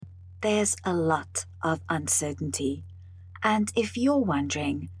There's a lot of uncertainty. And if you're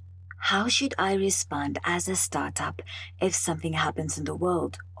wondering, how should I respond as a startup if something happens in the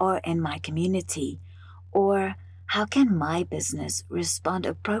world or in my community? Or how can my business respond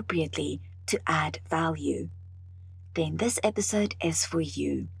appropriately to add value? Then this episode is for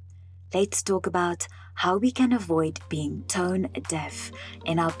you. Let's talk about how we can avoid being tone deaf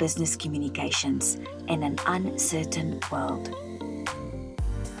in our business communications in an uncertain world.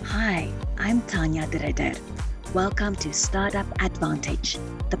 Hi, I'm Tanya de Ridder. Welcome to Startup Advantage,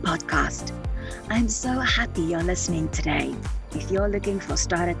 the podcast. I'm so happy you're listening today. If you're looking for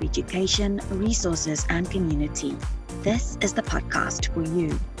startup education, resources, and community, this is the podcast for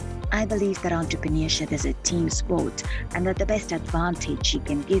you. I believe that entrepreneurship is a team sport and that the best advantage you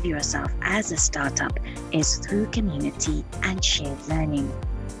can give yourself as a startup is through community and shared learning.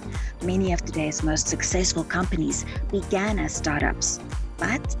 Many of today's most successful companies began as startups,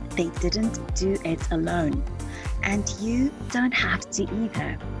 but they didn't do it alone. And you don't have to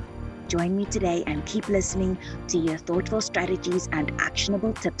either. Join me today and keep listening to your thoughtful strategies and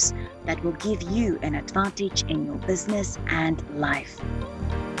actionable tips that will give you an advantage in your business and life.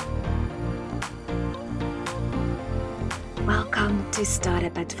 Welcome to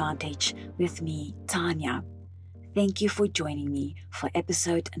Startup Advantage with me, Tanya. Thank you for joining me for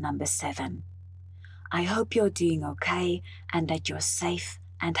episode number 7. I hope you're doing okay and that you're safe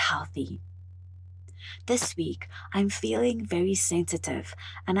and healthy. This week, I'm feeling very sensitive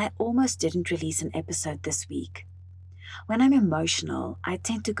and I almost didn't release an episode this week. When I'm emotional, I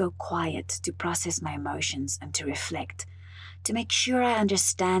tend to go quiet to process my emotions and to reflect, to make sure I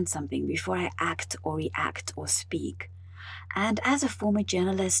understand something before I act or react or speak. And as a former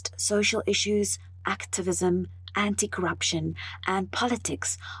journalist, social issues, activism, anti-corruption, and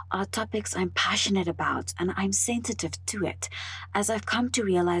politics are topics I'm passionate about and I'm sensitive to it, as I've come to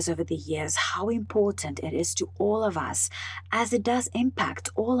realize over the years how important it is to all of us, as it does impact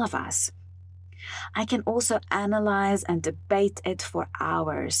all of us. I can also analyze and debate it for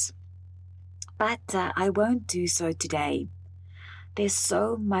hours, but I won't do so today. There's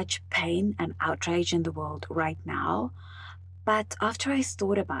so much pain and outrage in the world right now. But after I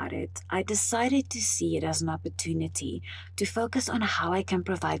thought about it, I decided to see it as an opportunity to focus on how I can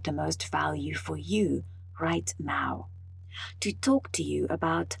provide the most value for you right now. To talk to you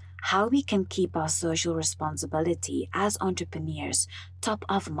about how we can keep our social responsibility as entrepreneurs top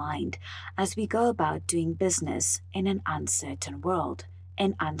of mind as we go about doing business in an uncertain world,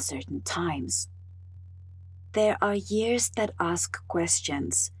 in uncertain times. There are years that ask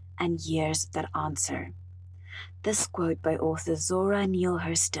questions and years that answer. This quote by author Zora Neale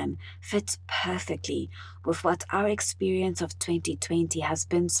Hurston fits perfectly with what our experience of 2020 has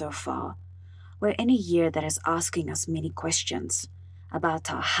been so far. We're in a year that is asking us many questions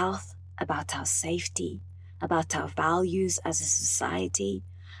about our health, about our safety, about our values as a society,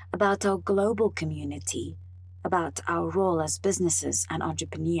 about our global community, about our role as businesses and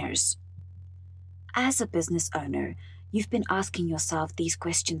entrepreneurs. As a business owner, you've been asking yourself these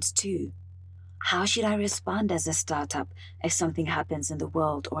questions too. How should I respond as a startup if something happens in the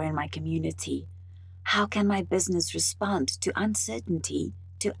world or in my community? How can my business respond to uncertainty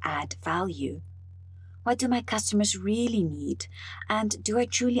to add value? What do my customers really need? And do I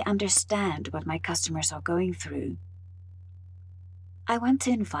truly understand what my customers are going through? I want to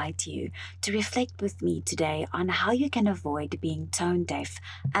invite you to reflect with me today on how you can avoid being tone deaf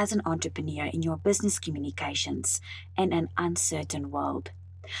as an entrepreneur in your business communications in an uncertain world.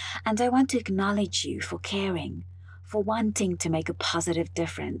 And I want to acknowledge you for caring, for wanting to make a positive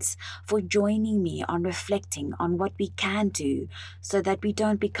difference, for joining me on reflecting on what we can do so that we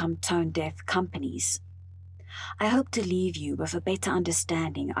don't become tone-deaf companies. I hope to leave you with a better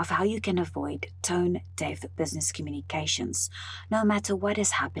understanding of how you can avoid tone-deaf business communications, no matter what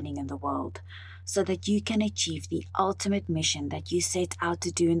is happening in the world, so that you can achieve the ultimate mission that you set out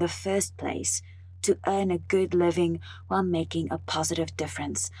to do in the first place, to earn a good living while making a positive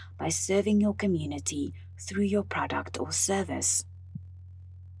difference by serving your community through your product or service.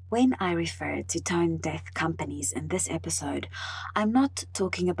 When I refer to tone-deaf companies in this episode, I'm not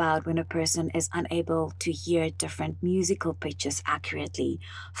talking about when a person is unable to hear different musical pitches accurately,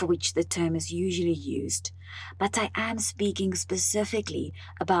 for which the term is usually used, but I am speaking specifically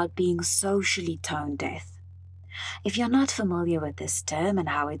about being socially tone-deaf. If you're not familiar with this term and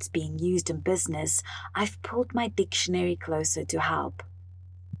how it's being used in business, I've pulled my dictionary closer to help.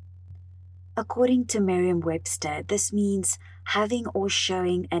 According to Merriam-Webster, this means having or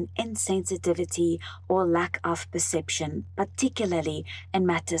showing an insensitivity or lack of perception, particularly in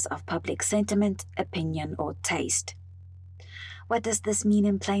matters of public sentiment, opinion, or taste. What does this mean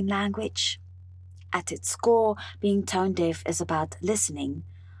in plain language? At its core, being tone deaf is about listening.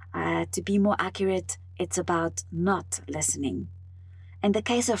 To be more accurate, it's about not listening. In the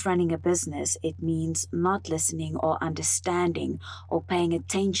case of running a business, it means not listening or understanding or paying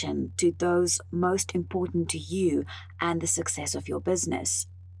attention to those most important to you and the success of your business,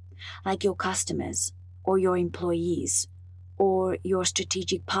 like your customers or your employees or your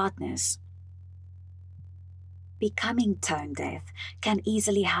strategic partners. Becoming tone deaf can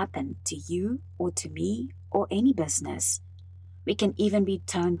easily happen to you or to me or any business. We can even be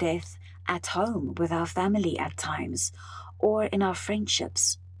tone deaf at home with our family at times or in our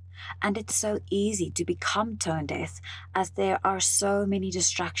friendships. And it's so easy to become tone deaf as there are so many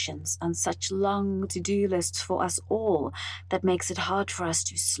distractions and such long to-do lists for us all that makes it hard for us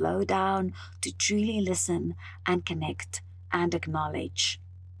to slow down, to truly listen and connect and acknowledge.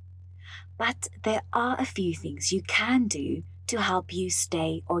 But there are a few things you can do to help you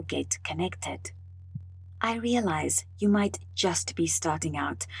stay or get connected. I realize you might just be starting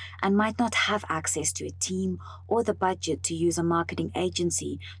out and might not have access to a team or the budget to use a marketing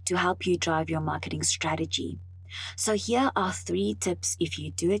agency to help you drive your marketing strategy. So here are 3 tips if you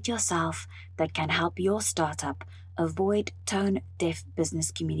do it yourself that can help your startup avoid tone-deaf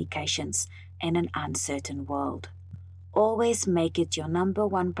business communications in an uncertain world. Always make it your number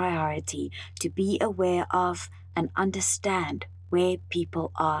 1 priority to be aware of and understand where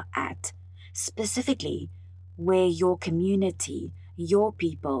people are at. Specifically, where your community, your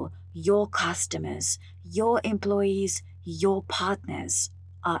people, your customers, your employees, your partners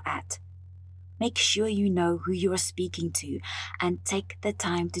are at. Make sure you know who you are speaking to and take the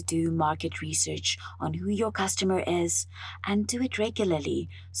time to do market research on who your customer is and do it regularly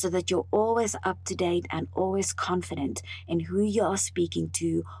so that you're always up to date and always confident in who you are speaking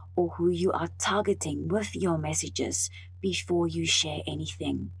to or who you are targeting with your messages before you share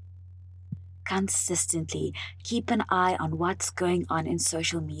anything. Consistently keep an eye on what's going on in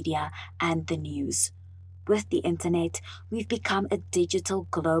social media and the news. With the internet, we've become a digital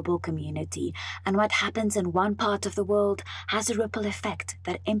global community, and what happens in one part of the world has a ripple effect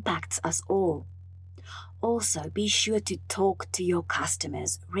that impacts us all. Also, be sure to talk to your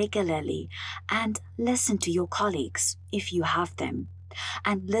customers regularly and listen to your colleagues if you have them,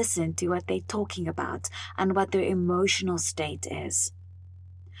 and listen to what they're talking about and what their emotional state is.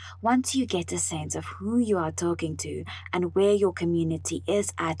 Once you get a sense of who you are talking to and where your community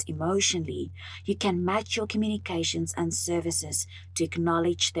is at emotionally, you can match your communications and services to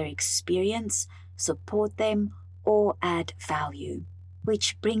acknowledge their experience, support them, or add value.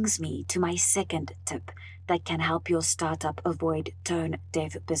 Which brings me to my second tip that can help your startup avoid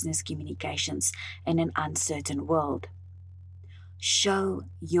tone-deaf business communications in an uncertain world. Show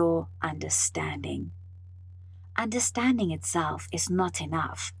your understanding. Understanding itself is not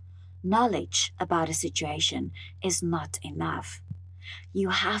enough. Knowledge about a situation is not enough. You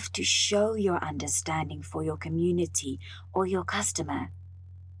have to show your understanding for your community or your customer.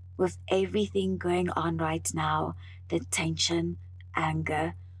 With everything going on right now, the tension,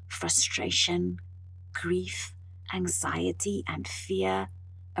 anger, frustration, grief, anxiety, and fear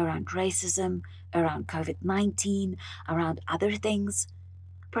around racism, around COVID-19, around other things,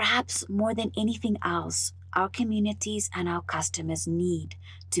 perhaps more than anything else, our communities and our customers need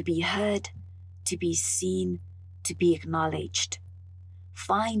to be heard, to be seen, to be acknowledged.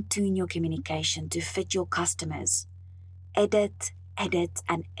 Fine-tune your communication to fit your customers. Edit,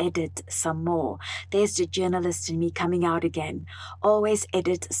 and edit some more. There's the journalist in me coming out again. Always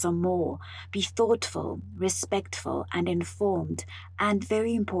edit some more. Be thoughtful, respectful, and informed, and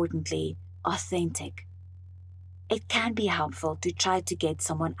very importantly, authentic. It can be helpful to try to get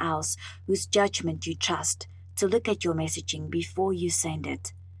someone else whose judgment you trust to look at your messaging before you send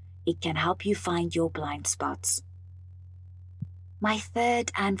it. It can help you find your blind spots. My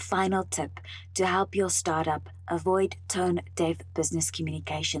third and final tip to help your startup avoid tone-deaf business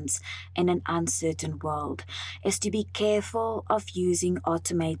communications in an uncertain world is to be careful of using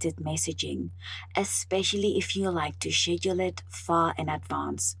automated messaging, especially if you like to schedule it far in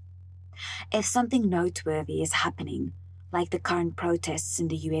advance. If something noteworthy is happening, like the current protests in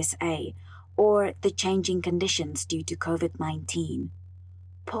the USA or the changing conditions due to COVID-19,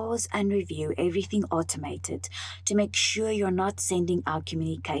 pause and review everything automated to make sure you're not sending out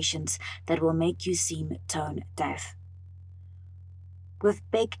communications that will make you seem tone deaf. With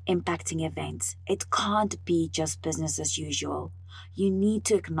big impacting events, it can't be just business as usual. You need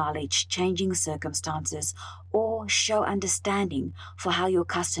to acknowledge changing circumstances or show understanding for how your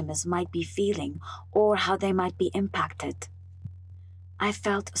customers might be feeling or how they might be impacted. I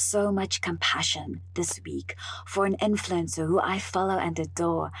felt so much compassion this week for an influencer who I follow and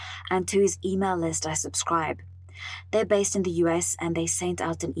adore and to whose email list I subscribe. They're based in the US and they sent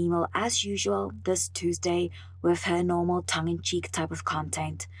out an email as usual this Tuesday with her normal tongue-in-cheek type of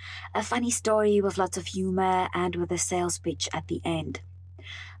content. A funny story with lots of humor and with a sales pitch at the end.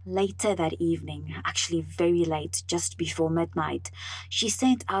 Later that evening, actually very late, just before midnight, she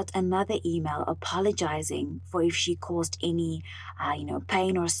sent out another email apologizing for if she caused any,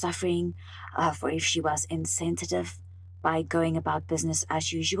 pain or suffering, for if she was insensitive by going about business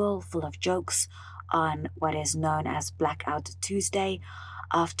as usual, full of jokes, on what is known as Blackout Tuesday,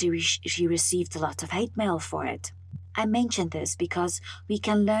 after she received a lot of hate mail for it. I mentioned this because we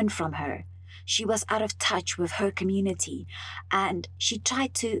can learn from her. She was out of touch with her community, and she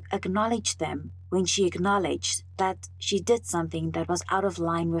tried to acknowledge them when she acknowledged that she did something that was out of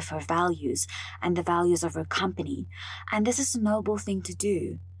line with her values and the values of her company. And this is a noble thing to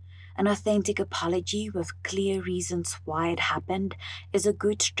do. An authentic apology with clear reasons why it happened is a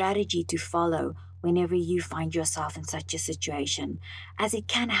good strategy to follow whenever you find yourself in such a situation, as it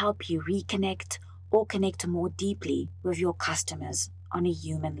can help you reconnect or connect more deeply with your customers on a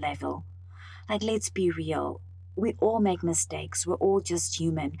human level. Like, let's be real. We all make mistakes. We're all just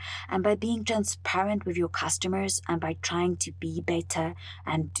human. And by being transparent with your customers and by trying to be better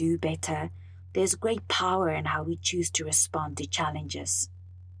and do better, there's great power in how we choose to respond to challenges.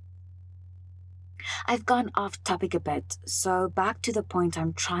 I've gone off topic a bit, so back to the point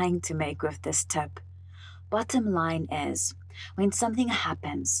I'm trying to make with this tip. Bottom line is, when something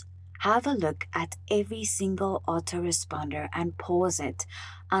happens, have a look at every single autoresponder and pause it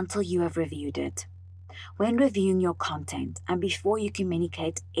until you have reviewed it. When reviewing your content and before you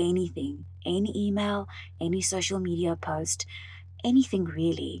communicate anything, any email, any social media post, anything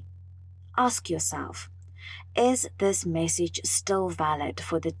really, ask yourself, is this message still valid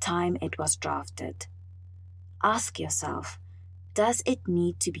for the time it was drafted? Ask yourself, does it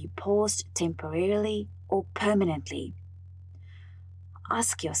need to be paused temporarily or permanently?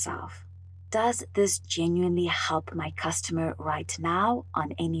 Ask yourself, does this genuinely help my customer right now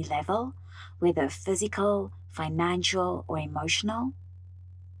on any level, whether physical, financial, or emotional?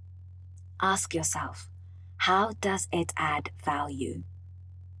 Ask yourself, how does it add value?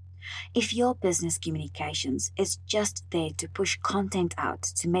 If your business communications is just there to push content out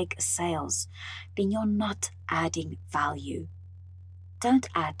to make sales, then you're not adding value. Don't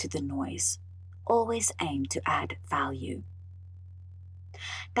add to the noise. Always aim to add value.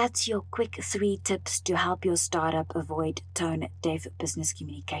 That's your quick 3 tips to help your startup avoid tone-deaf business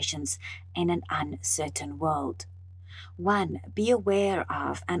communications in an uncertain world. 1. Be aware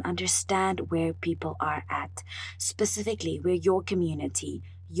of and understand where people are at, specifically where your community,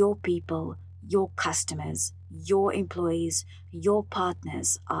 your people, your customers, your employees, your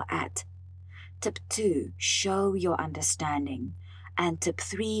partners are at. Tip 2, show your understanding. And tip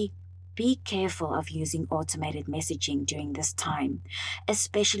 3, be careful of using automated messaging during this time,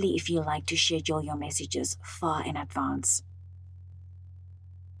 especially if you like to schedule your messages far in advance.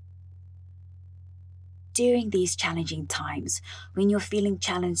 During these challenging times, when you're feeling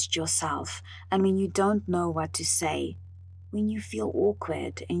challenged yourself and when you don't know what to say, when you feel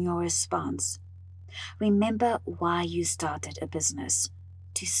awkward in your response, remember why you started a business: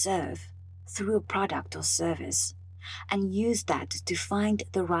 to serve through a product or service, and use that to find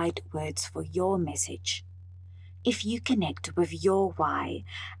the right words for your message. If you connect with your why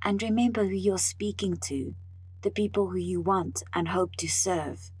and remember who you're speaking to, the people who you want and hope to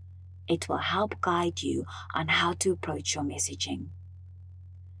serve, it will help guide you on how to approach your messaging.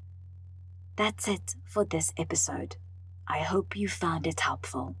 That's it for this episode. I hope you found it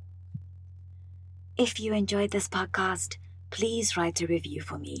helpful. If you enjoyed this podcast, please write a review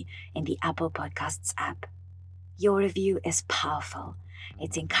for me in the Apple Podcasts app. Your review is powerful.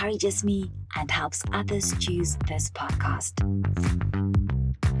 It encourages me and helps others choose this podcast.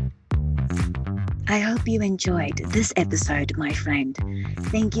 I hope you enjoyed this episode, my friend.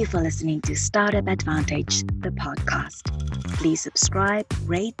 Thank you for listening to Startup Advantage, the podcast. Please subscribe,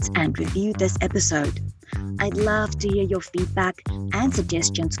 rate, and review this episode. I'd love to hear your feedback and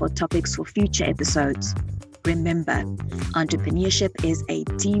suggestions for topics for future episodes. Remember, entrepreneurship is a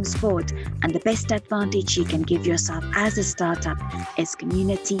team sport, and the best advantage you can give yourself as a startup is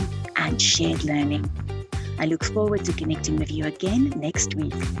community and shared learning. I look forward to connecting with you again next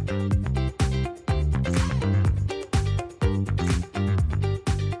week.